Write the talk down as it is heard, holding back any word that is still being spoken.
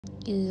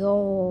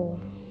Yo.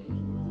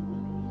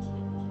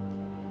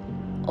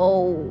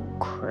 Oh,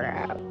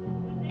 crap.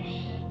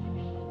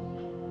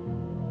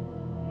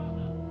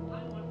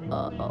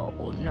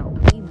 Oh, no.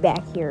 We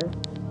back here.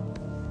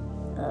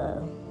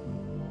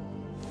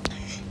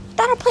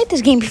 Thought I played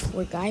this game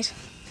before, guys.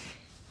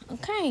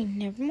 Okay,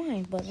 never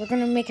mind. But we're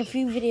gonna make a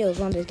few videos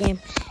on this game.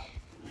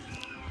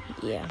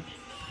 Yeah.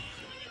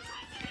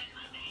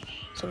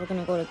 So we're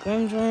gonna go to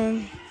Grim's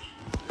room.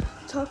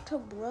 Talk to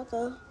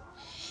brother.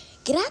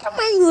 Get out of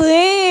my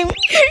room.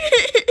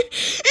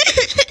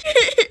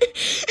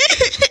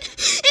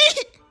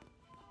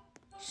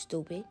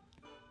 Stupid.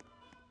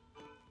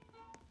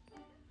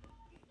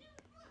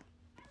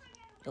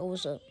 Yo,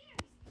 what's up?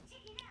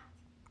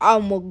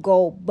 I'ma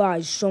go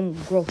buy some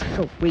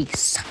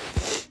groceries.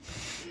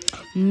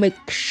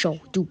 Make sure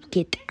you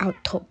get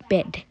out of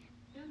bed.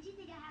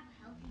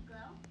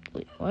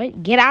 Wait,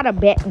 what? Get out of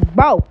bed,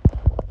 bro.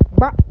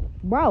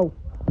 Bro.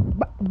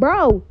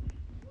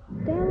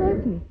 They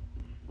left me.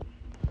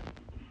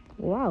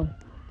 Wow.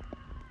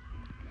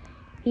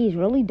 He's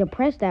really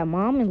depressed at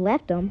mom and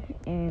left him,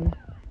 and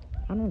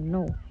I don't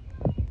know.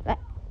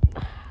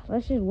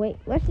 Let's just wait.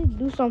 Let's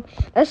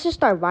just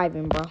start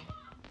vibing, bro.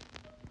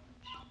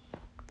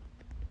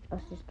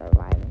 Let's just start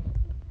vibing.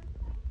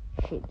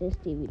 Shit, this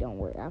TV don't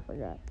work. I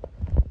forgot.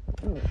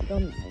 Let me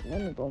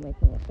go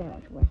make me a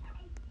sandwich, bro.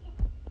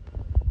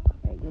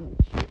 Hey, give me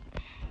shit.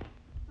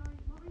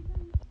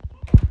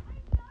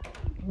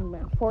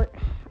 Fort.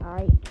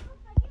 Alright.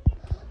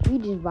 We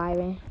just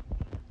vibing.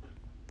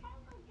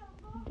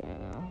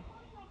 Damn.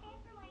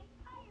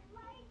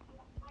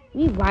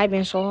 We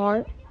vibing so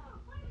hard.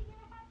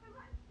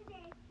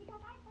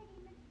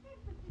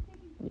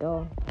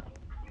 Yo.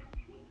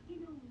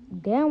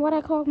 Damn, why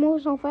that clock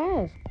move so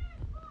fast?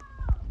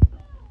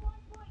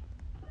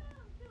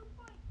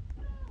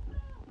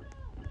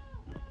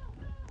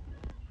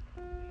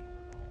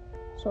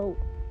 So,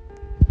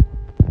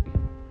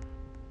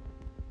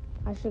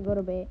 I should go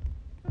to bed.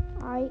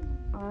 I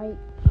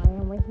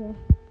am right here.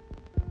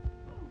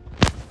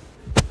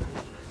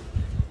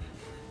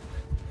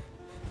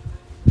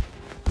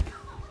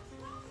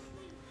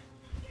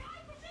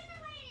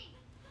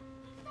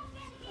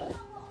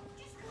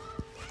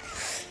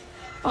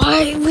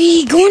 Alright,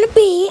 we going to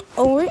bed.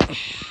 Alright.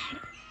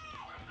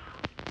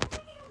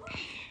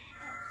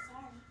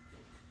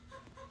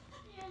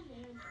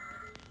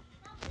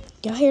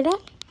 Y'all hear that?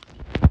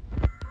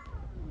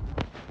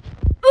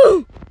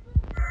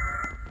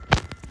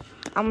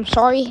 I'm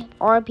sorry,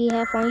 RP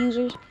headphone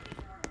users.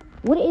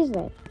 What is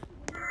that?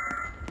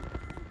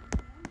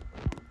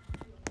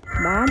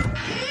 Mom?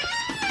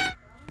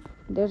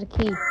 There's a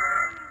key.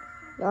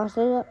 Y'all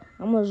see that?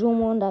 I'm gonna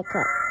zoom on that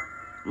crap.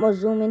 I'm gonna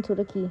zoom into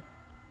the key.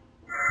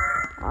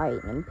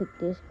 Alright, let me pick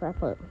this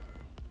crap up.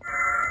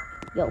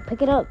 Yo,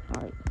 pick it up.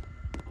 Alright.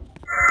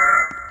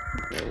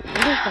 What is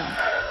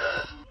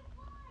that?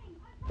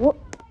 What?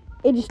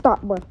 It just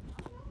stopped, bro.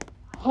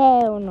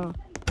 Hell no.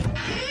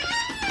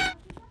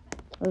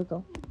 Let's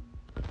go.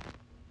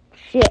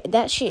 Shit,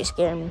 that shit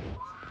scared me.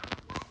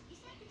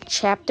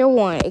 Chapter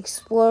 1,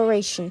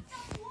 Exploration.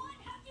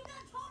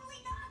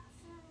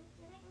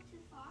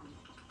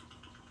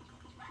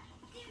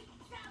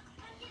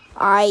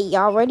 Alright,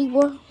 y'all ready,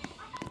 boy?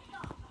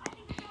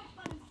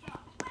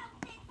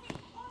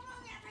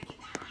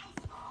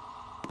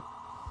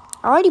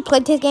 I already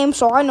played this game,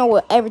 so I know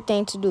what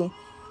everything to do.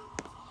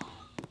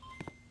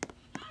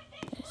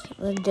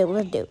 Let's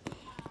do.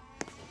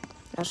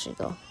 That should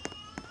go.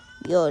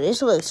 Yo,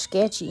 this looks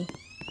sketchy.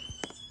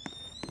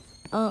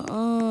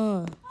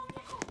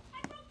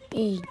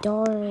 It's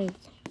dark.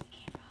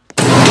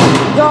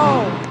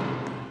 Yo!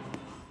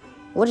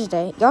 What is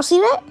that? Y'all see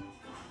that?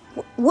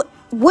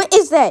 What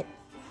is that?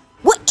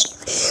 What?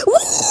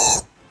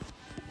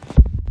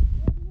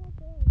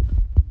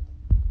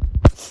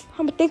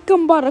 I think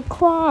I'm about to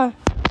cry.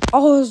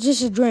 Oh, it's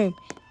just a dream.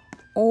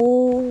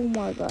 Oh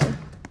my god.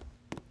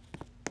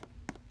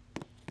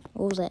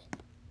 What was that?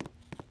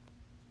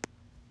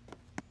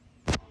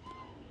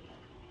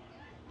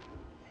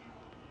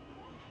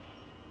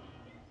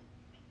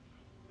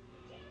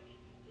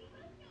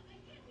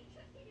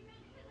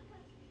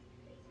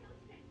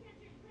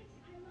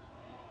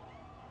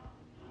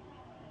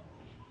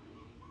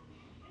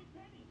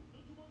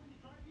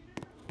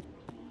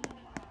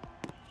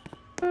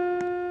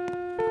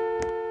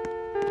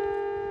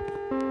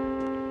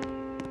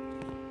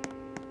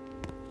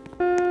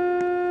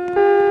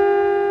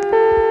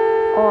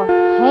 Oh,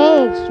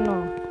 heck no.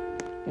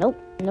 Nope.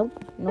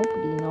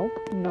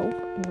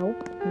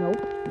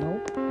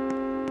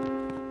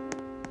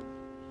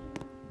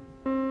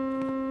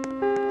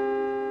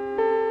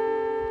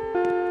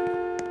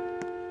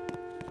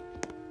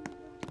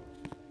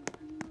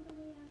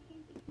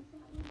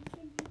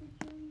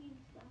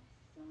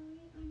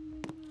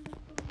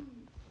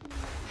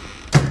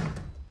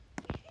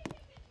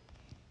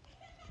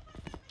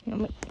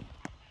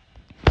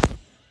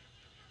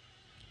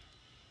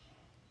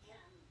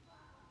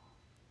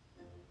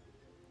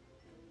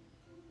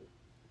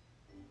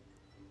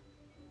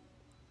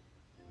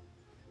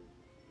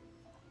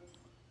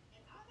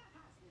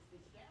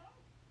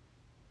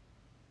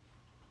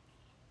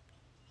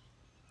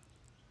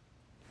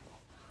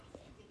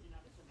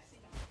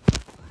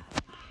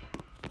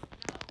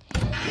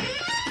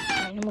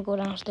 gonna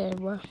go downstairs,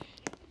 bro.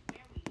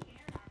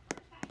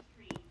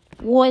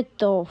 What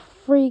the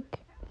freak?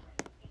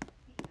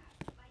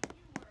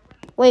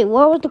 Wait,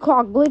 what was the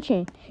clock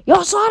glitching?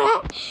 Y'all saw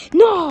that?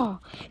 No!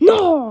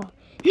 No!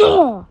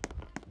 No!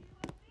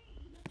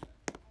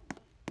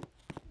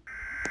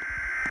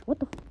 What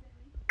the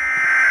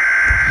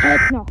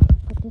heck no.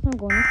 But this I'm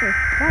going upstairs.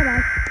 Bye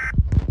bye.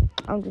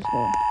 I'm just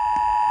going.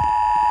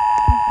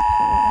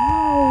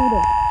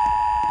 Loud.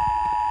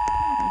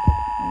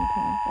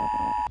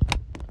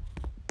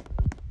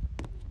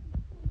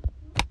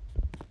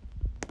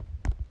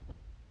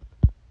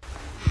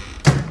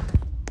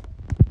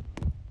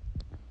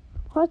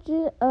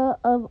 Clutches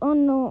of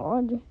unknown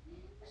objects.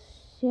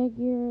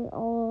 Secure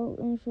all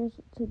entrances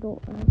to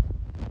door.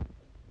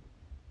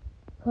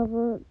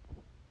 Cover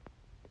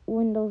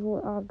windows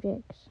with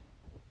objects.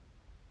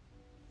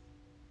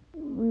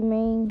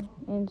 Remain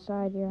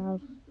inside your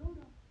house.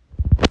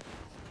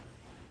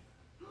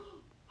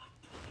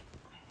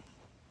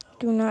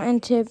 Do not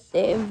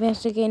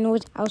investigate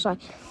noise outside.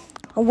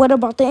 What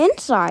about the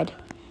inside?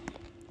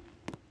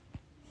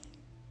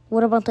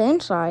 What about the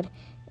inside?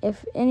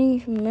 If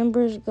any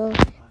members go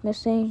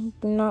missing,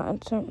 do not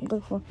attempt to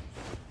look for.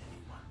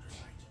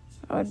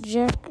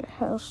 Object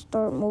house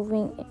start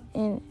moving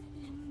and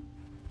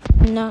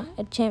not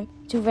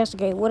attempt to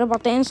investigate. What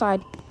about the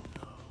inside?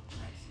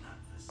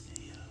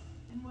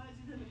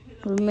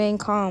 Remain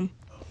calm.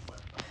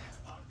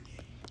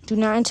 Do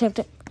not attempt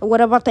it. What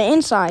about the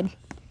inside?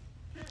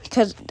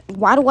 Because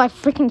why do I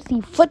freaking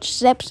see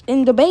footsteps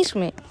in the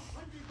basement?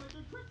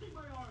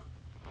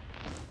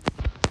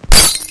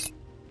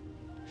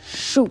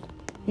 Shoot.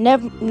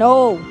 Never.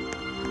 No.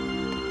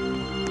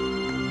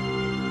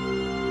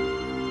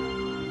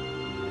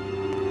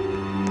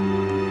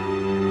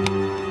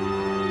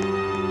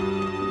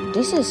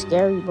 This is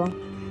scary, bro.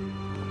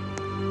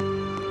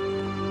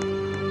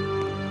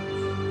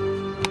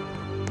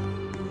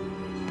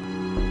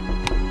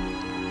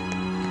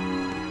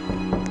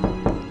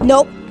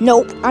 Nope,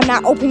 nope. I'm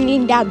not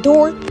opening that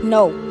door.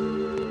 No.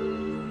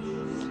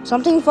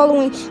 Something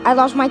following. I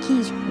lost my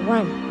keys.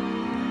 Run.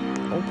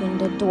 Open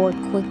the door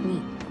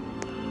quickly.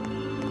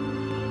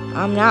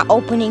 I'm not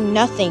opening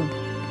nothing.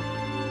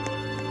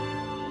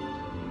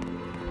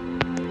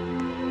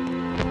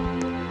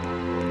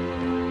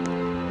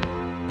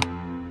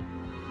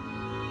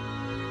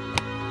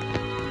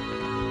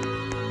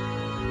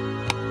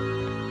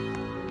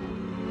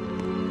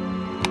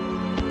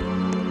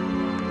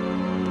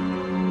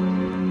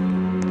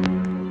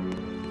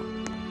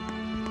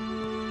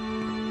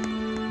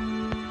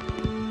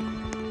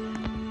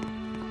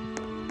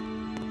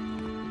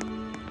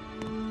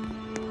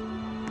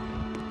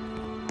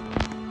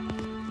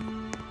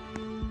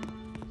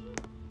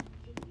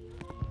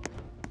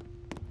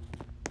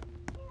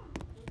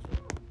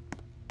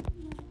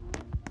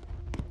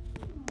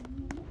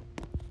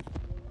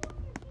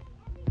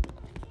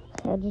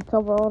 I just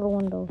cover all the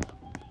windows.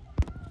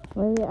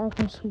 Maybe I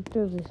can sweep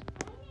through this.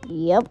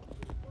 Yep.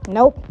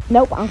 Nope.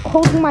 Nope. I'm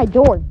closing my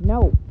door.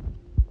 No.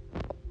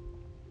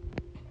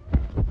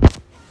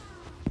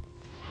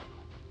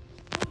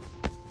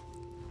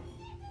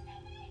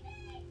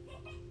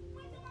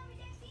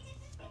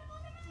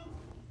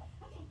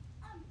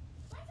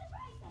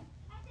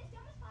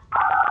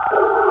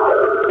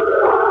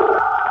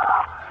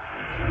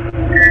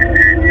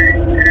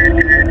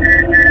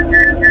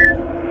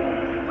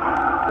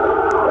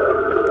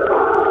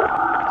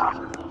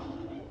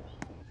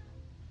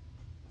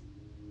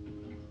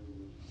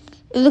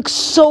 It looks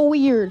so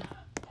weird.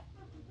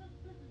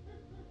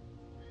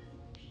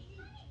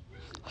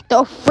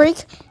 The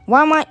freak?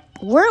 Why am I?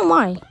 Where am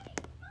I?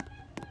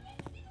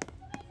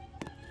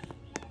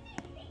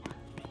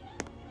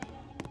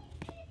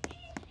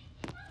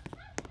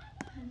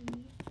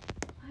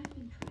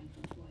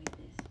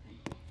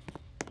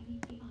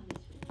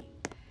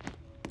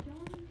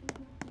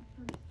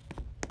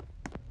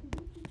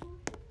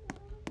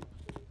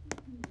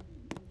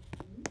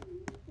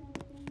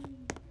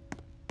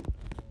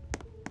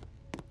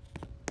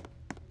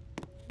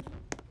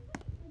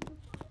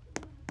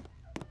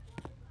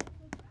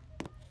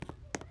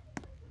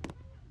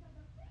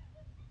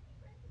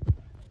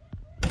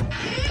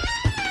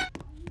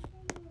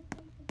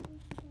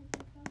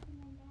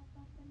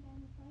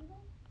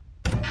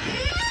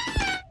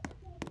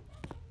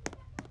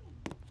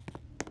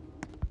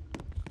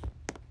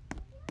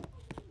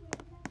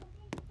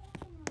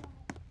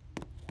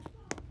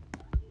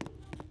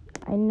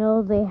 I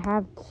know they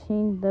have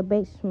seen the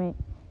basement.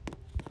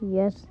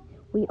 Yes,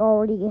 we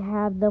already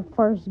have the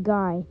first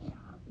guy.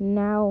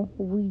 Now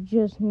we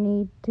just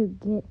need to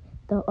get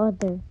the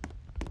other.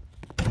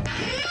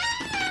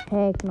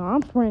 Heck no,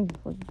 I'm sprinting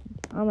for you.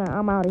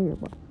 I'm out of here,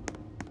 bro.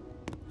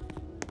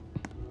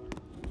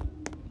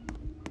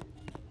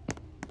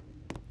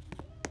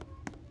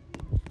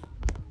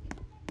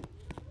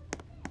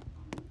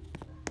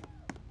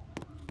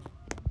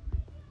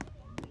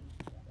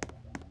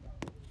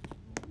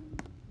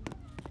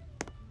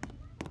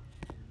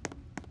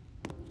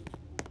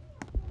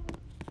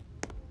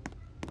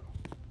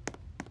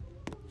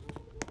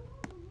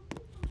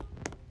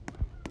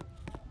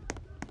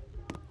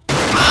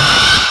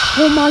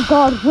 Oh my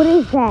god, what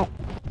is that?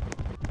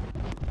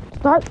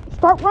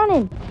 Start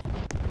running.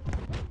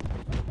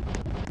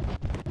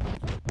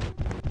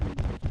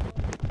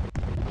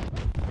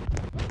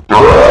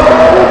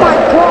 Oh my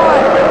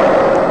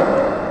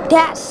god.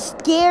 That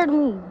scared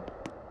me.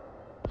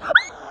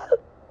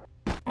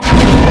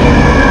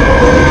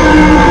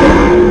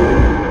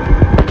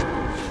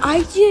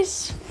 I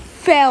just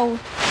fell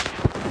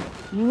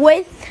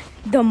with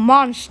the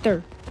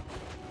monster.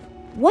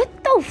 What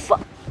the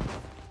fuck?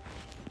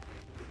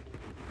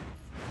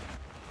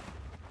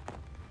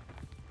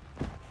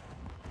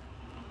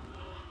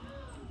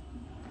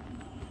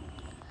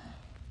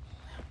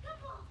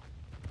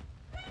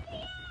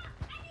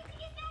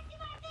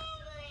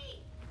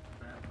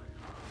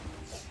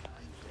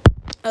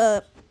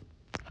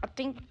 I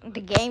think the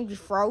game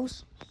just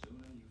froze.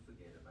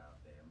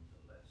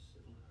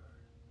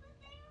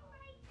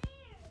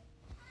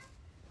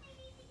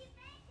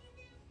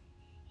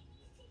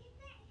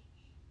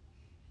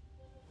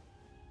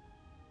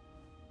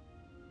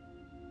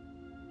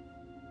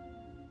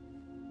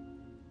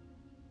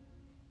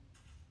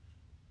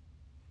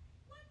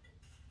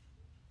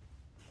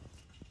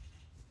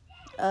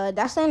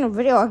 That's the end of the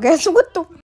video, I guess. What the?